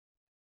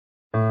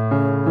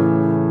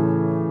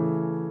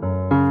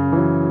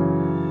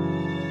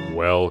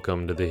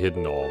Welcome to the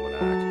Hidden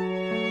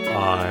Almanac.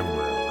 I'm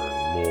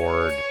Reverend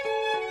Mord.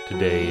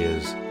 Today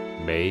is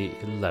May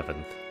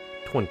 11th,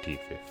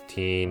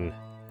 2015.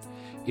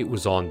 It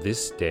was on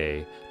this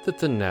day that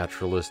the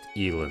naturalist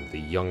Eland the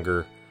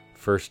Younger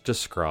first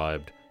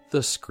described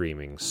the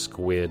Screaming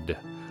Squid,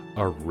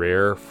 a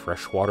rare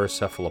freshwater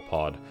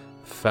cephalopod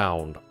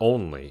found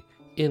only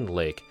in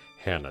Lake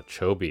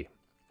Hanachobi.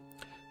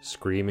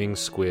 Screaming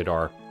squid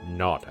are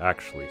not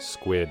actually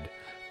squid,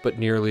 but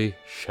nearly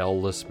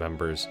shell-less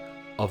members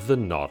of the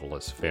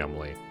nautilus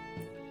family.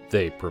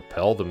 They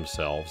propel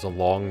themselves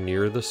along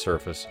near the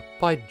surface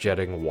by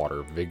jetting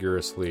water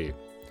vigorously.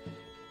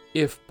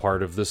 If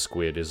part of the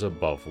squid is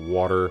above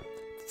water,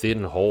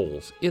 thin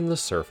holes in the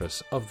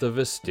surface of the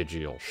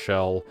vestigial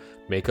shell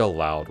make a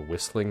loud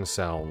whistling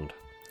sound.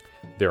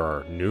 There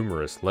are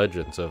numerous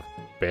legends of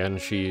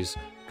banshees,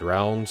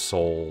 drowned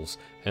souls,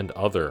 and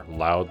other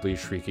loudly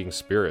shrieking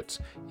spirits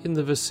in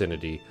the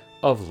vicinity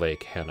of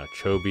Lake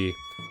Hanachobi,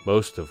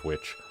 most of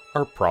which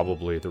are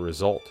probably the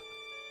result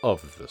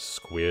of the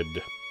squid.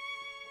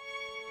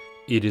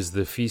 It is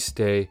the feast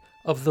day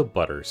of the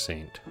butter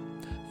saint.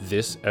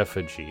 This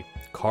effigy,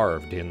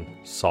 carved in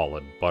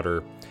solid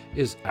butter,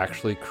 is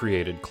actually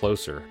created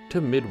closer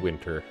to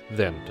midwinter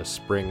than to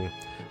spring,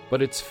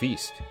 but its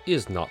feast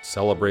is not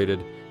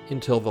celebrated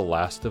until the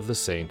last of the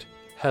saint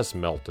has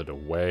melted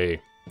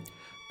away.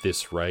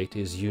 This rite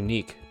is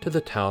unique to the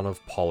town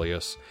of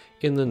Polius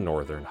in the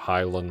Northern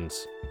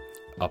Highlands.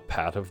 A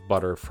pat of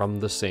butter from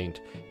the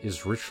saint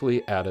is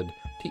ritually added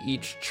to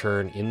each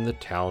churn in the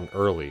town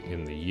early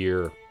in the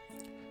year.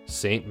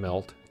 Saint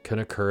melt can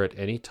occur at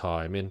any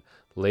time in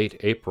late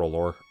April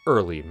or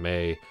early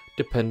May,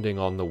 depending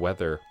on the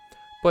weather,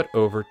 but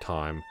over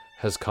time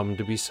has come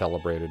to be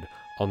celebrated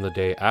on the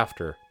day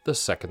after the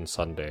second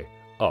Sunday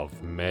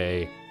of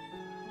May.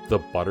 The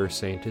butter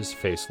saint is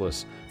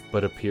faceless,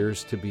 but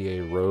appears to be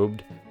a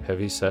robed,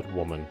 heavy-set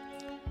woman.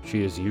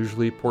 She is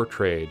usually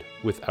portrayed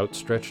with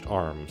outstretched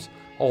arms,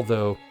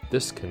 although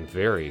this can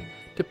vary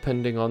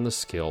depending on the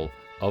skill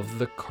of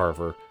the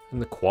carver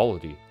and the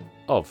quality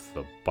of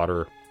the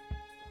butter.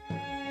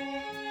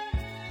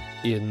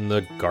 In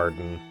the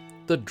garden,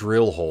 the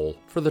drill hole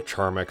for the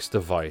Charmex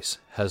device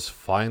has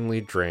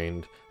finally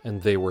drained,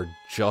 and they were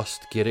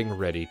just getting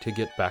ready to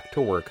get back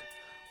to work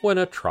when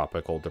a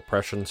tropical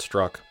depression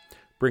struck,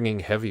 bringing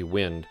heavy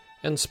wind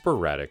and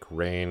sporadic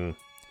rain.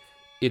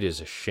 It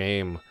is a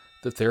shame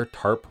that their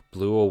tarp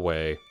blew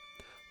away.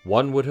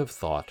 One would have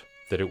thought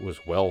that it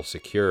was well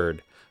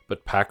secured,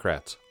 but pack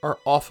rats are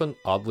often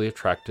oddly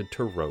attracted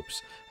to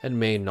ropes and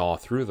may gnaw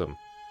through them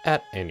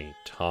at any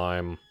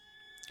time.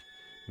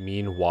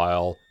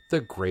 Meanwhile,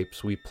 the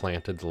grapes we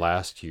planted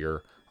last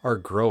year are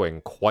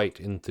growing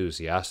quite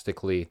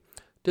enthusiastically,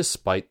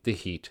 despite the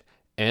heat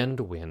and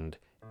wind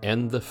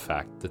and the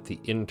fact that the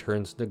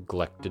interns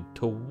neglected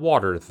to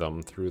water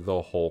them through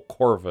the whole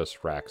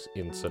Corvus Rax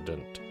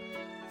incident.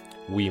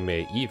 We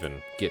may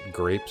even get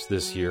grapes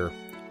this year,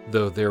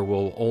 though there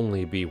will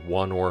only be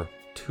 1 or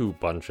 2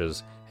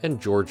 bunches, and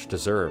George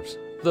deserves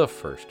the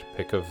first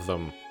pick of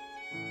them.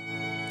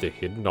 The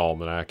Hidden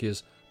Almanac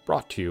is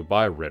brought to you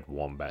by Red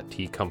Wombat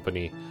Tea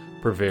Company,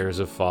 purveyors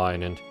of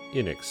fine and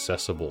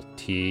inaccessible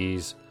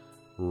teas.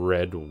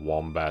 Red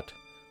Wombat,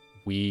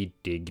 we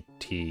dig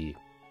tea.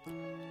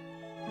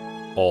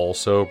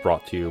 Also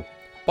brought to you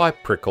by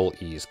Prickle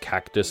Ease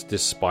Cactus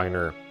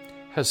Despiner.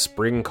 Has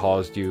spring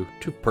caused you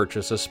to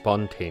purchase a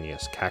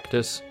spontaneous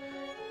cactus?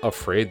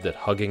 Afraid that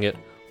hugging it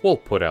will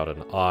put out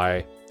an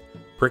eye?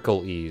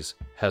 Prickle Ease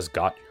has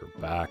got your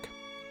back.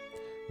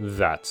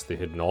 That's the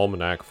Hidden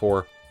Almanac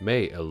for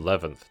May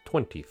 11th,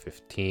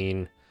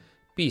 2015.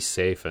 Be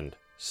safe and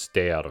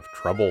stay out of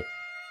trouble.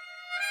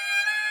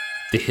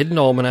 The Hidden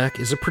Almanac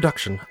is a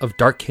production of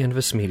Dark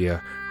Canvas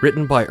Media,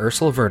 written by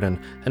Ursula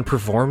Vernon and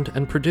performed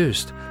and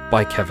produced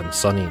by Kevin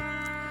Sonney.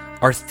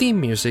 Our theme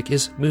music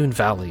is Moon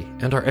Valley,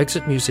 and our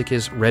exit music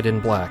is Red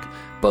and Black,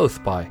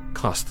 both by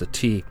Costa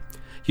T.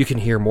 You can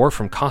hear more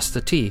from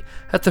Costa T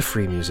at the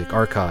Free Music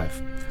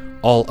Archive.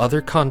 All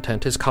other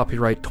content is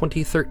copyright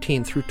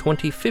 2013 through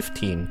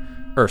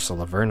 2015,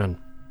 Ursula Vernon.